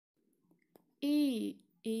E.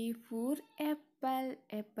 E for apple.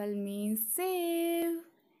 Apple means save.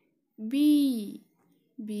 B.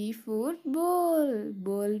 B for ball.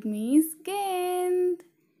 Ball means gend.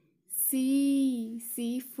 C.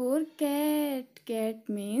 C for cat. Cat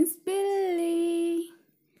means Billy.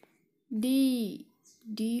 D.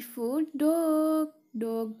 D for dog.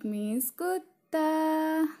 Dog means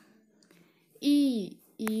kutta. E.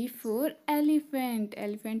 E for elephant.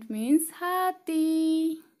 Elephant means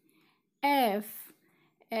hathi. F.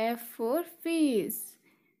 F for fish.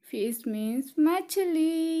 Fish means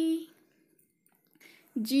machli.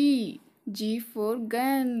 G. G for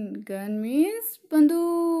gun. Gun means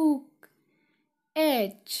banduk.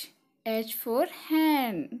 H. H for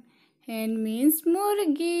hen. Hen means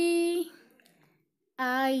murgi.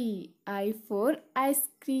 I for ice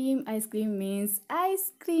cream. Ice cream means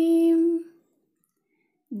ice cream.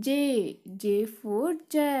 J. J for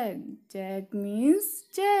jug. Jug means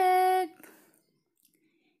jug.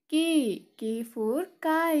 K. K for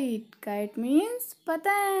kite. Kite means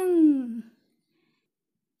patang.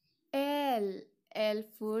 L. L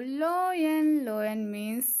for lion. Lion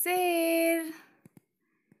means sher.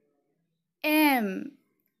 M.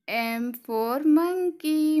 M for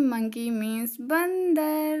monkey. Monkey means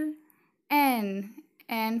bandar. N.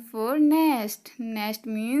 N for nest. Nest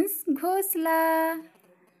means ghosla.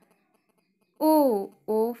 O.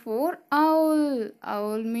 O for owl.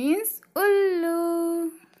 Owl means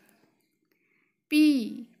ullu.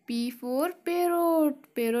 P. P for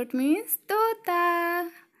parrot. Parrot means tota.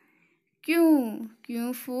 Q.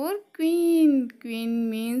 Q for queen. Queen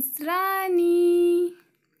means rani.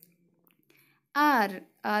 R.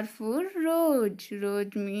 R for rose.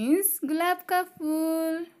 Rose means gulab ka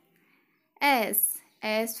phool. S.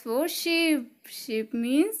 S for ship. Ship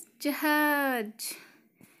means jahaj.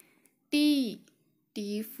 T.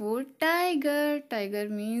 T for tiger. Tiger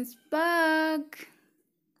means bug.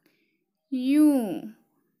 U.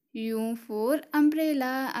 U for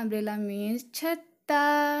umbrella. Umbrella means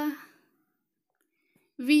chhatta.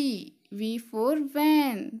 V. V for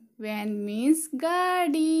van. Van means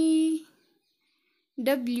gaadi.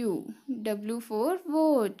 W. W for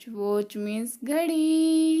watch. Watch means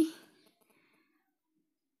ghadi.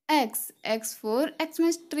 X. X for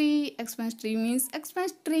Xmas tree. Xmas tree means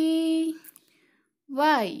Xmas tree.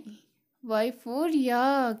 Y. Y for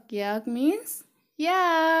yak. Yak means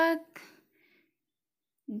yak.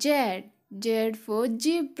 Z. Z for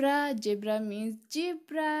zebra. Zebra means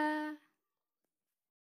zebra.